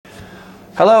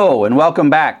Hello and welcome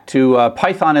back to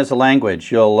Python as a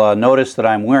Language. You'll notice that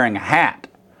I'm wearing a hat.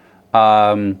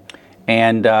 Part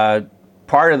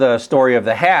of the story of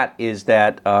the hat is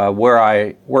that where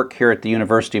I work here at the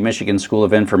University of Michigan School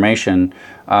of Information,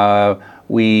 my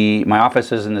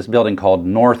office is in this building called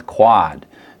North Quad.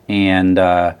 And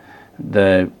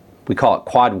we call it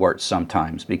quadwarts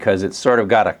sometimes because it's sort of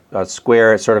got a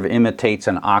square. It sort of imitates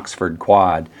an Oxford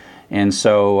quad. And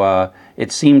so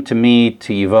it seemed to me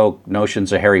to evoke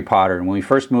notions of Harry Potter. And when we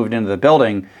first moved into the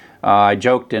building, I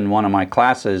joked in one of my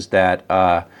classes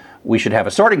that we should have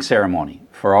a sorting ceremony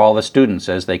for all the students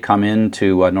as they come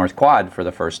into North Quad for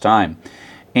the first time.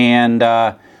 And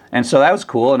so that was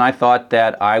cool, and I thought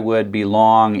that I would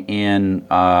belong in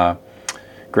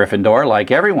Gryffindor,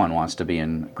 like everyone wants to be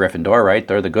in Gryffindor, right?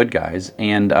 They're the good guys.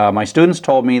 And my students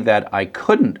told me that I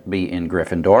couldn't be in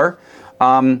Gryffindor,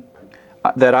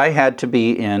 that I had to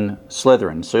be in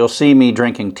Slytherin. So you'll see me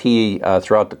drinking tea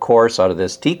throughout the course out of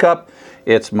this teacup.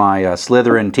 It's my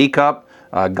Slytherin teacup.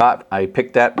 I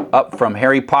picked that up from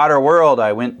Harry Potter World.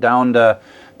 I went down to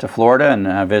Florida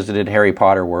and visited Harry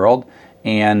Potter World.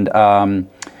 And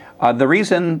the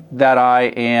reason that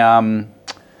I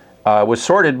was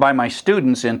sorted by my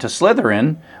students into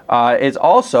Slytherin is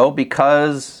also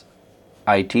because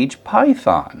I teach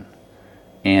Python.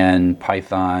 And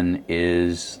Python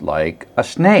is like a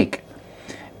snake.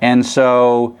 And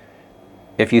so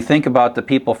if you think about the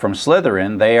people from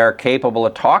Slytherin, they are capable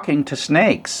of talking to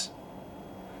snakes.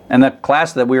 And the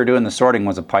class that we were doing the sorting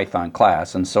was a Python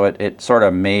class, and so it sort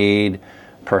of made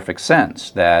perfect sense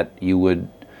that you would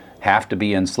have to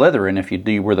be in Slytherin if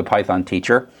you were the Python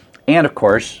teacher. And of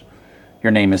course, your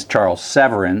name is Charles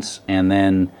Severance, and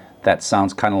then that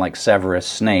sounds kind of like Severus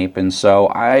Snape, and so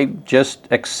I just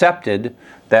accepted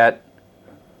that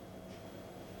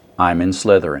I'm in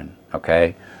Slytherin,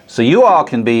 okay? So you all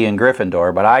can be in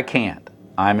Gryffindor, but I can't.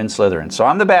 I'm in Slytherin. So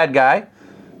I'm the bad guy,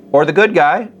 or the good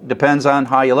guy, depends on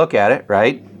how you look at it,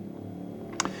 right?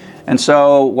 And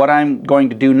so what I'm going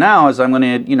to do now is I'm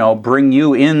going to, bring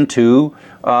you into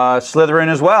Slytherin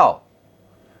as well,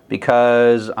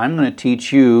 because I'm going to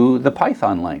teach you the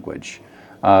Python language.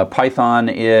 Python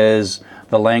is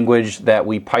the language that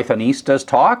we Pythonistas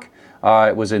talk.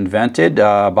 It was invented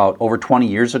about over 20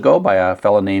 years ago by a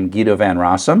fellow named Guido van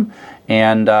Rossum,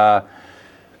 and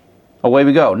away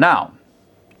we go. Now,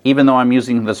 even though I'm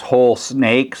using this whole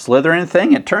snake Slytherin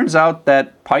thing, it turns out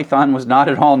that Python was not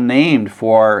at all named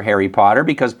for Harry Potter,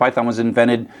 because Python was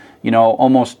invented,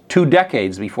 almost 2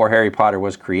 decades before Harry Potter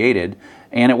was created,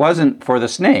 and it wasn't for the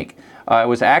snake. It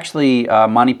was actually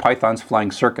Monty Python's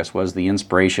Flying Circus was the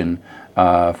inspiration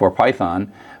for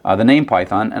Python, the name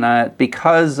Python, and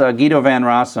because Guido van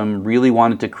Rossum really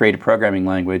wanted to create a programming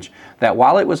language that,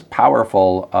 while it was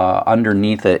powerful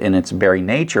underneath it in its very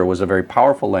nature, was a very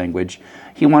powerful language,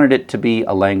 he wanted it to be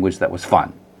a language that was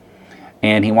fun.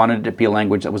 And he wanted it to be a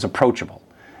language that was approachable.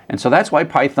 And so that's why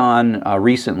Python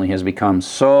recently has become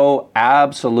so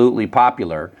absolutely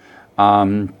popular.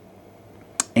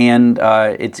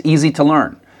 It's easy to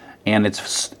learn,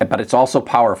 but it's also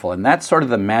powerful, and that's sort of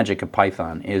the magic of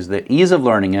Python, is the ease of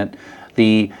learning it,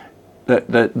 the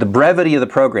brevity of the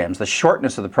programs, the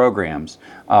shortness of the programs,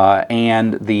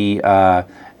 and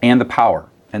the power.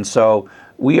 And so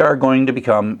we are going to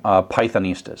become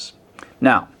Pythonistas.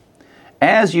 Now,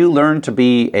 as you learn to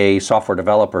be a software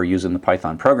developer using the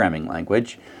Python programming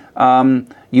language,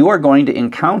 you are going to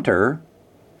encounter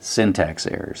syntax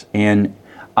errors. And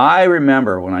I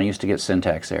remember when I used to get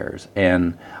syntax errors,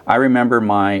 and I remember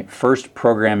my first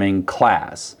programming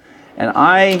class, and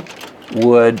I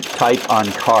would type on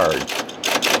cards.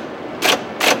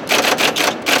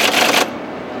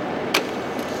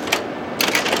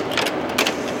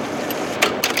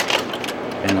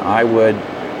 And I would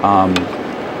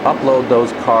upload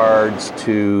those cards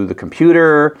to the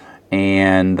computer,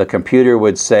 and the computer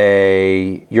would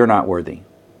say, "You're not worthy."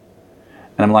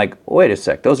 And I'm like, wait a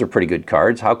sec, those are pretty good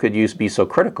cards. How could you be so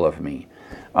critical of me?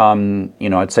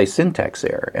 I'd say syntax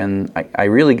error. And I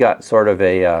really got sort of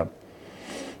a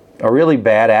really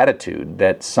bad attitude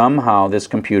that somehow this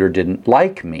computer didn't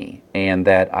like me, and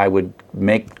that I would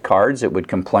make cards, it would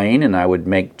complain, and I would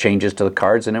make changes to the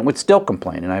cards, and it would still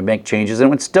complain. And I'd make changes, and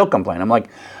it would still complain. I'm like,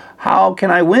 how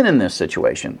can I win in this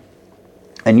situation?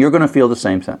 And you're going to feel the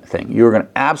same thing. You're going to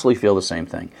absolutely feel the same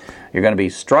thing. You're going to be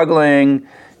struggling.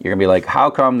 You're going to be like,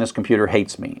 how come this computer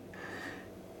hates me?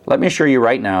 Let me assure you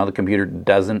right now, the computer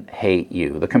doesn't hate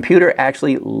you. The computer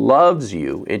actually loves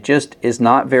you. It just is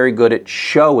not very good at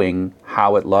showing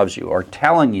how it loves you, or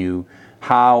telling you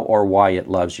how or why it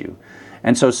loves you.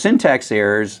 And so syntax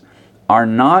errors are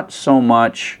not so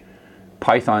much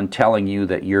Python telling you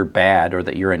that you're bad or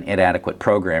that you're an inadequate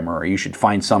programmer or you should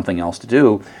find something else to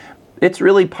do. It's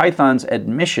really Python's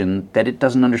admission that it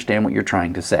doesn't understand what you're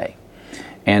trying to say.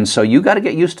 And so you got to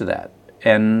get used to that.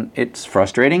 And it's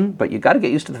frustrating, but you got to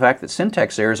get used to the fact that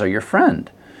syntax errors are your friend.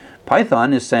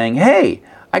 Python is saying, hey,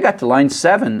 I got to line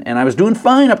 7 and I was doing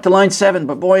fine up to line 7,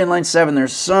 but boy, in line 7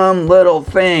 there's some little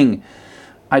thing.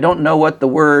 I don't know what the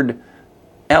word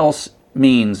else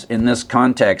means in this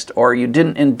context, or you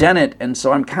didn't indent it, and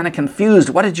so I'm kind of confused.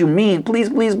 What did you mean? Please,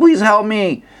 please, please help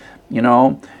me. You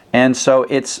know, and so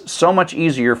it's so much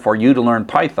easier for you to learn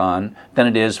Python than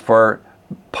it is for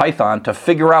Python to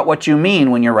figure out what you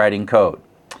mean when you're writing code.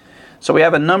 So we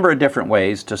have a number of different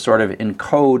ways to sort of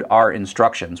encode our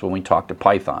instructions when we talk to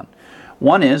Python.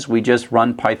 One is we just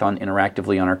run Python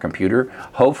interactively on our computer.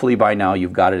 Hopefully by now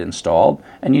you've got it installed,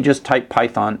 and you just type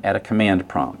Python at a command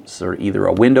prompt. So either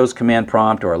a Windows command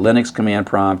prompt or a Linux command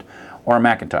prompt or a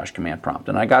Macintosh command prompt.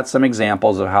 And I got some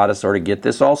examples of how to sort of get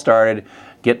this all started,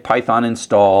 get Python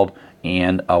installed,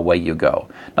 and away you go.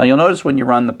 Now you'll notice when you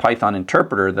run the Python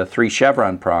interpreter, the 3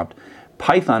 chevron prompt,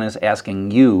 Python is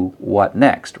asking you what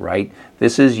next, right?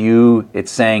 This is you,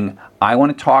 it's saying, I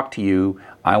want to talk to you,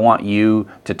 I want you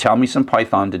to tell me some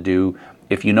Python to do.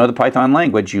 If you know the Python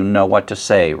language, you know what to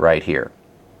say right here.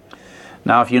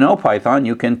 Now if you know Python,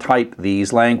 you can type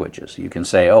these languages. You can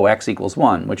say, oh, x equals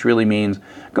 1, which really means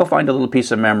go find a little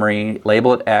piece of memory,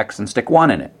 label it x, and stick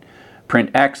 1 in it.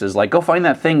 Print x is like, go find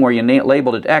that thing where you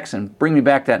labeled it x and bring me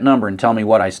back that number and tell me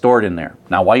what I stored in there.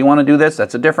 Now why you want to do this,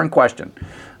 that's a different question.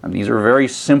 These are very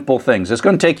simple things. It's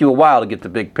going to take you a while to get the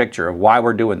big picture of why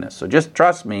we're doing this. So just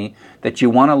trust me that you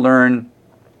want to learn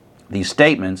these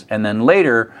statements, and then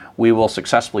later we will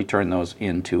successfully turn those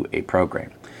into a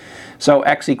program. So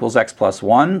x equals x plus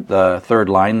 1, the third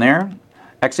line there.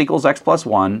 X equals x plus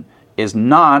 1 is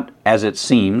not as it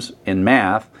seems in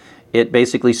math. It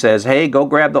basically says, hey, go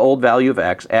grab the old value of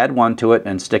x, add 1 to it,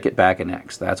 and stick it back in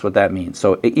x. That's what that means.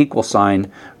 So an equal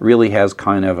sign really has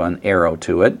kind of an arrow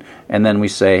to it. And then we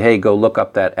say, hey, go look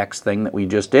up that x thing that we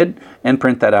just did and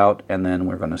print that out, and then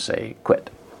we're going to say quit.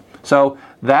 So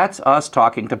that's us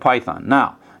talking to Python.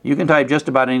 Now, you can type just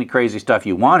about any crazy stuff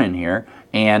you want in here,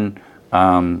 and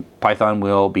Python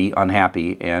will be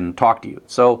unhappy and talk to you.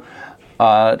 So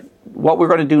what we're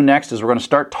going to do next is we're going to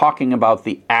start talking about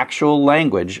the actual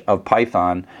language of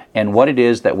Python and what it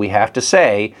is that we have to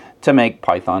say to make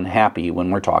Python happy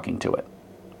when we're talking to it.